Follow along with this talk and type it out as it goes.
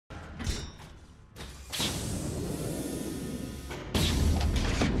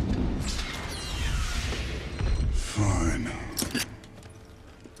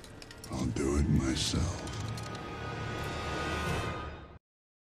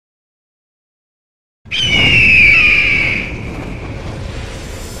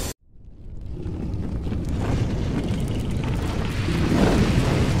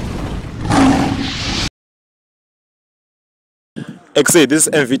say this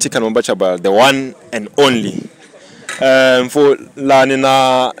NVT Kanumba Chabal, the one and only. For la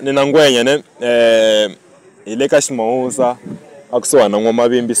nina ngwenya ne ileka shimauza akuswana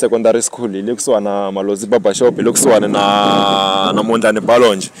ngomabimbi secondary school ilekuswana malozi baba shop ilekuswana na mondane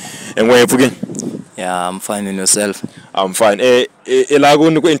balonje engwe mfuke. Yeah, I'm fine. And yourself? I'm fine.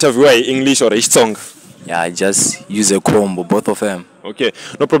 Elago ku interview English or Xitsonga? Yeah, I just use a combo, both of them. Okay,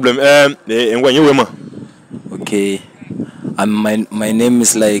 no problem. Engwe you Okay. My name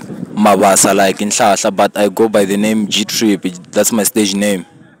is like Mabasa, like in Shasha, but I go by the name G-Trip. That's my stage name.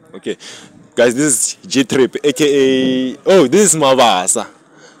 Okay, guys, this is G-Trip, aka this is Mabasa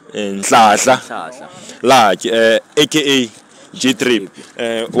in Shasha, like aka G-Trip.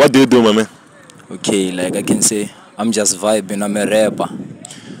 What do you do, my man? Okay, like I can say, I'm just vibing. I'm a rapper.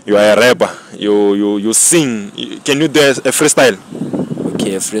 You are a rapper. You sing. Can you do a freestyle?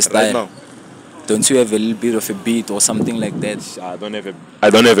 Okay, a freestyle. Right now. Don't you have a little bit of a beat or something like that? I don't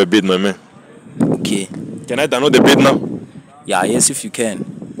have a beat, my man. Okay. Can I download the beat now? Yeah, yes, if you can.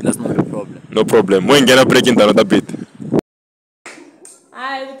 That's not a problem. No problem. When can I break into another beat?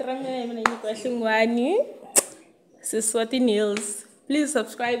 Hi, Siswati Niels. Please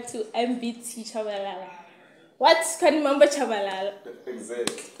subscribe to NBT Chabalala. What can you remember Chabalala?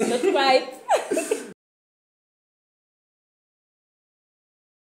 Exactly. That's right.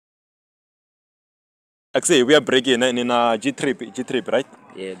 Actually, we are breaking in a G-Trip, right?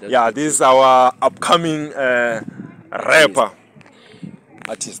 Yeah, this is our upcoming rapper.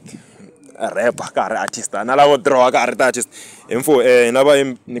 Artist. Artist. Another draw artist. Info,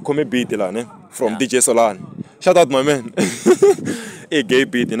 never come beat from DJ Solan. Shout out, my man. A gay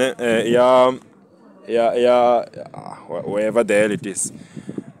beat, yeah, wherever the hell it is.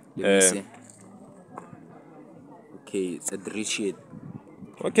 Let me see. Okay, it's a drill shit.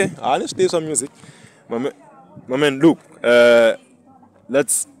 Okay, let's do some music. My man, look,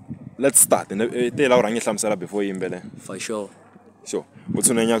 let's start. Before you For sure. Sure. What's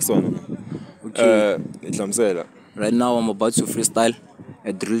your name? Okay. Right now I'm about to freestyle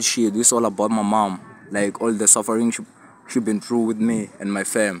a drill shit. This is all about my mom. Like all the suffering she's been through with me and my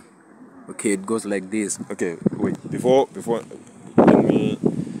fam. Okay, it goes like this. Okay, wait. Before let me.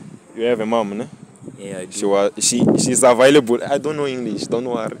 You have a mom, ne? Yeah, I do. She's available. I don't know English. Don't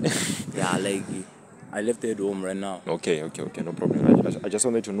worry. Yeah, like I left her at home right now. Okay, no problem. I just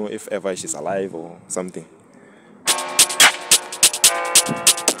wanted to know if ever she's alive or something.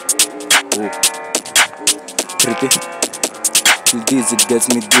 Oh, trippy. This it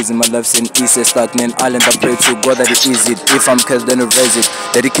gets me dizzy. My life's in easy stagnant island. I pray to God that it is it. If I'm cursed, then erase it.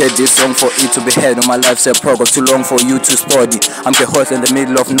 Dedicate this song for it to be heard. On my life's a program too long for you to study. I'm the horse in the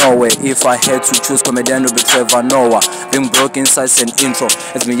middle of nowhere. If I had to choose, comedian would be Trevor Noah. Being broke inside an intro.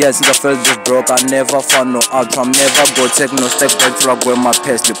 It's been years since I felt this broke. I never found no outcome. Never go take no step back to like where my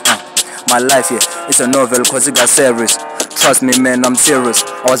past lived. My life here, it's a novel cause it got serious. Trust me man, I'm serious.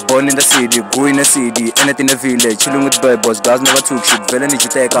 I was born in the city, grew in the city, anything in the village, chilling with bad boys, guys never took shit. Vele need to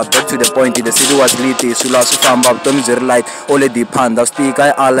take up, back to the point, the city was litty, sula su famba, tomi ziri like, ole di panda, speak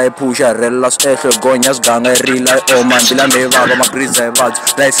I ala pusha, relas ehle, gonyas ganga, rila, oh man, bila meva, ma griza evad,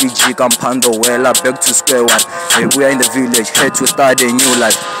 life iji kampando, wela, back to square one. Hey, we are in the village, had to start a new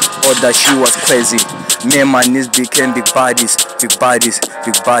life. Oh, that she was crazy. Me and my knees became big bodies. Feel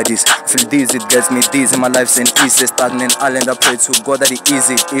this, it gets me dizzy. My life's in easy, stagnant island. I pray to God that it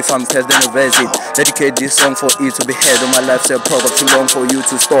easy. If I'm cursed, then erase it. Dedicate this song for it to be heard. On my life's a program too long for you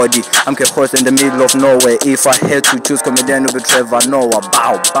to study. I'm a horse in the middle of nowhere. If I had to choose, comedian would be Trevor Noah.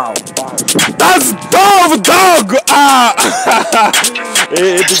 Bow. That's dope, dog.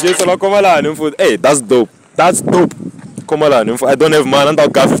 Hey, that's dope. I don't have man and I'll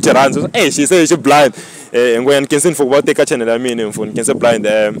got 50 rands. Hey, she says she's blind. And when can sing for what take a channel, I mean, can say blind.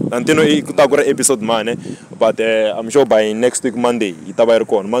 Until you could talk episode man, but I'm sure by next week Monday,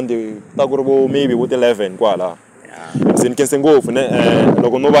 Monday, maybe with 11. Sin can sing go for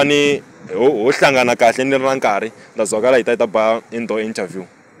Logonobani, Oshangana Kashin Rankari, that's what I type about into interview.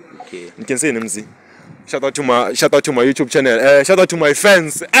 Okay. You can see him. Shout out to my YouTube channel. Shout out to my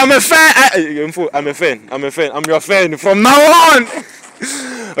fans. I'm a fan. I'm your fan from now on.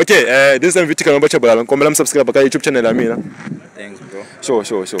 Okay. This is NBT Kanumba Chabala. Come subscribe to my YouTube channel. Thanks, bro. Sure.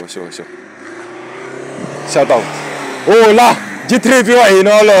 Shout out. Oh la. G-Trip you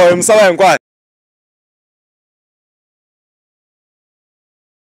know lo. I'm sorry.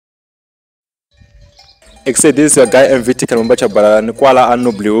 Except this guy NBT Kanumba Chabala Kuala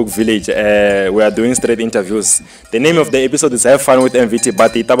Anu Blue Village. We are doing straight interviews. The name of the episode is Have Fun with NBT,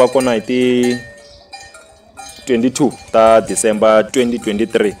 but itabakona iti 22 ta December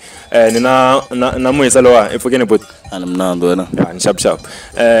 2023. Nina Moisa lowa efokeni but Anamnando wena. ya sharp.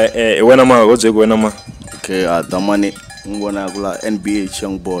 Wena ma wojeko wena ma. Okay, damani ngibona kula NBH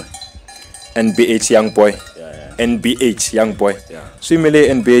young boy. NBH young boy. NBH young boy. Swimele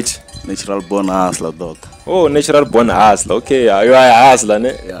NBH. Natural born hustler dog. Oh, natural born hustler. Okay, you are a hustler,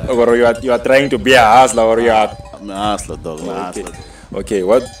 ne? Or you are trying to be a hustler, or you are. I'm a hustler dog. Okay. Okay,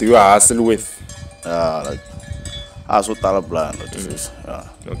 what do you hustle with? Like hustle tala blind.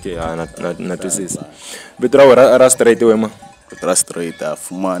 Okay, not to see. But ra straight away ma. Trust straight.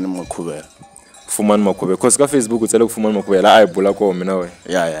 Fumani makube. Fumani makube. Cause ka Facebook utsele fumani makube la ayibula ko mina we.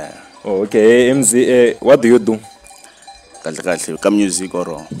 Yeah. Oh, okay. MZ, what do you do? Kahle ka music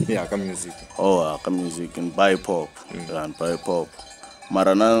or Yeah, ka music. Oh, ka music and buy pop. And buy pop.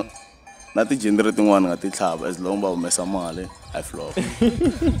 Mara na ti generating one ngati tlhaba as long ba umesa mali I flow.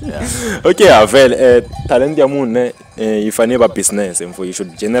 Yeah. Okay, well, talent ya munhu you fane ba business and for you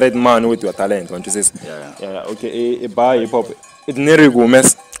should generate money with your talent. Want to say? Yeah. Okay, buy hip hop. It never go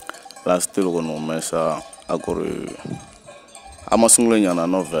mess. Last still go no mesa akuri. I'm assuming you're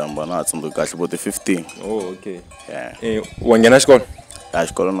November, not something cash about the 15. Oh, okay. Yeah. Wangena school? I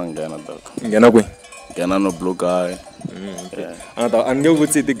school on Ghana dog. Ngena kwe? Ghana no blue guy. Okay. Anata angeke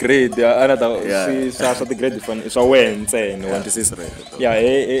ukuthi the grade anata si the grade fan so wenze no want to say. Yeah,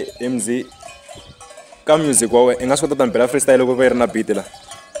 MZ ka music wawe engaswata tampela freestyle ko vera na beat la.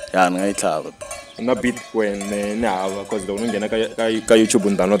 Yeah, ngayitlhaba. Na beat when ne hava cause lo ngena ka YouTube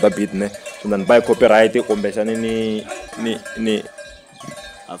ndano ta beat ne then buy copyright kombexani ni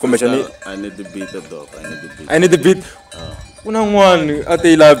kombexani I need the beat dog. I need the beat. Una one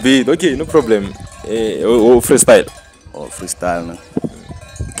ate la beat. Okay, no problem. Freestyle. Oh, freestyle.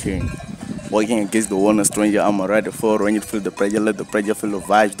 King. Working against the one stranger, I'm a rider for when you feel the pressure, let the pressure feel the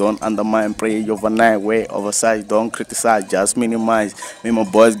vibes. Don't undermine, pray overnight, way oversize, don't criticize, just minimize. Me and my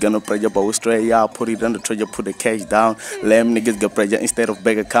boys gonna pressure, but we straight, yeah, put it on the treasure, put the cash down. Let niggas get pressure instead of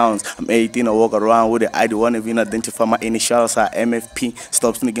bank accounts. I'm 18, I walk around with the ID, one even identify my initials are MFP.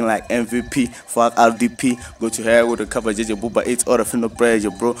 Stop sneaking like MVP, fuck RDP. Go to hell with the cover, JJ Booba, it's all feel no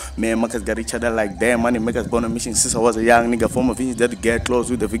pressure, bro. Me and Marcus got each other like damn, money make us born a mission since I was a young nigga. Form of visions that to get close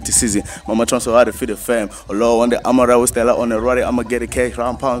with the victory season. Mama trying so hard to feed the fam. Oh Lord, one day I'ma ride with Stella on the road, I'ma get a cash,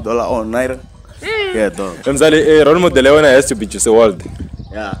 round pound, dollar on night. Yeah, dog. Mzali, role model has to be Juice WRLD.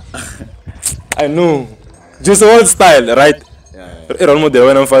 Yeah. I know. Juice WRLD style, right? Yeah. Role model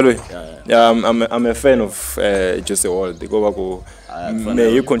when I'm following. Yeah. I'm a fan of Juice WRLD. Go back.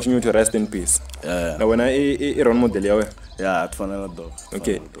 May you continue to rest in peace. Yeah. Now when I role model yawe. Yeah, it's funny dog.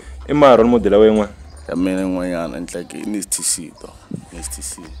 Okay. Ima role model yawe ngwa. I mean when you're and like it needs to see though. Needs to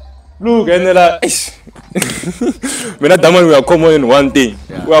see. Look, and when Daman we are common in one thing.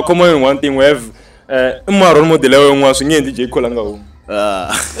 Yeah. We are common in one thing. We have ima role model yawe ngwa so nyendi J Cole anga.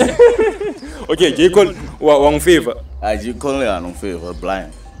 Okay, J Cole one favor. J Cole on favor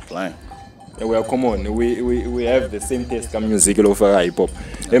blind. We are common. We have the same taste in music over hip hop.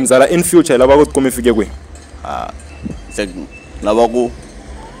 Mzala in future laba go come fike kwe. Check laba go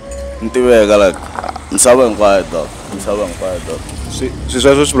ntiweka like msaba nkwaya dog. So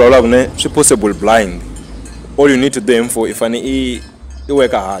possible blind. All you need to do for if any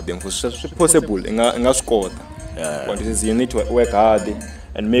work hard for possible inga score. What is you need to work hard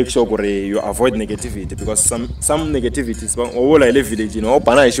and make sure you avoid negativity because some negativity is all I live village, you know,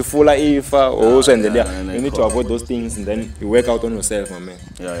 full also and you need to avoid those things and then you work out on yourself, my man.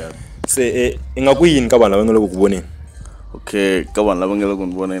 Yeah. Say inga kuyin ka bana ngelo kubone. Okay, ka bana ngelo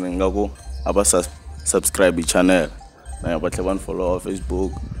kubone ngako aba subscribe channel. Na batle follow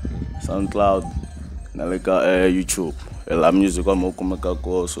Facebook, SoundCloud, na YouTube. La music wa mokumeka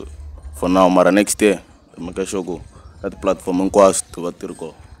ko so for now mara next year make sure go that platform nkwazi to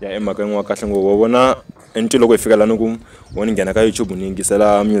batiriko. Yeah, emaka ngwa kahle ngobona entilo ko ifika lana kum wona ngena ka YouTube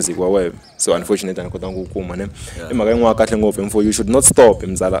ningisela music wa web. So unfortunately anakota ukuma ne. Emaka ngwa kahle ngofem for you should not stop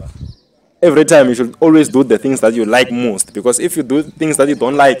mzala. Every time you should always do the things that you like most because if you do things that you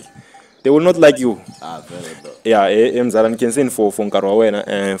don't like they will not like you. Yeah, mzala nkensen for nkaro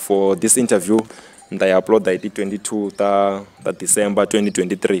wena for this interview and I upload the 22 December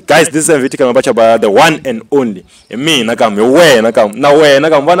 2023. Guys, this is a video about the one and only. Me nakam we nakam na we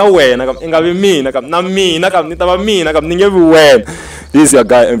nakam bana we nakam ingabe me nakam na me nakam nitaba me nakam ningewe. This is your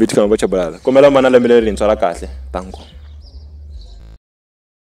guy and video about komela mana lemele rintsala kahle. Tango.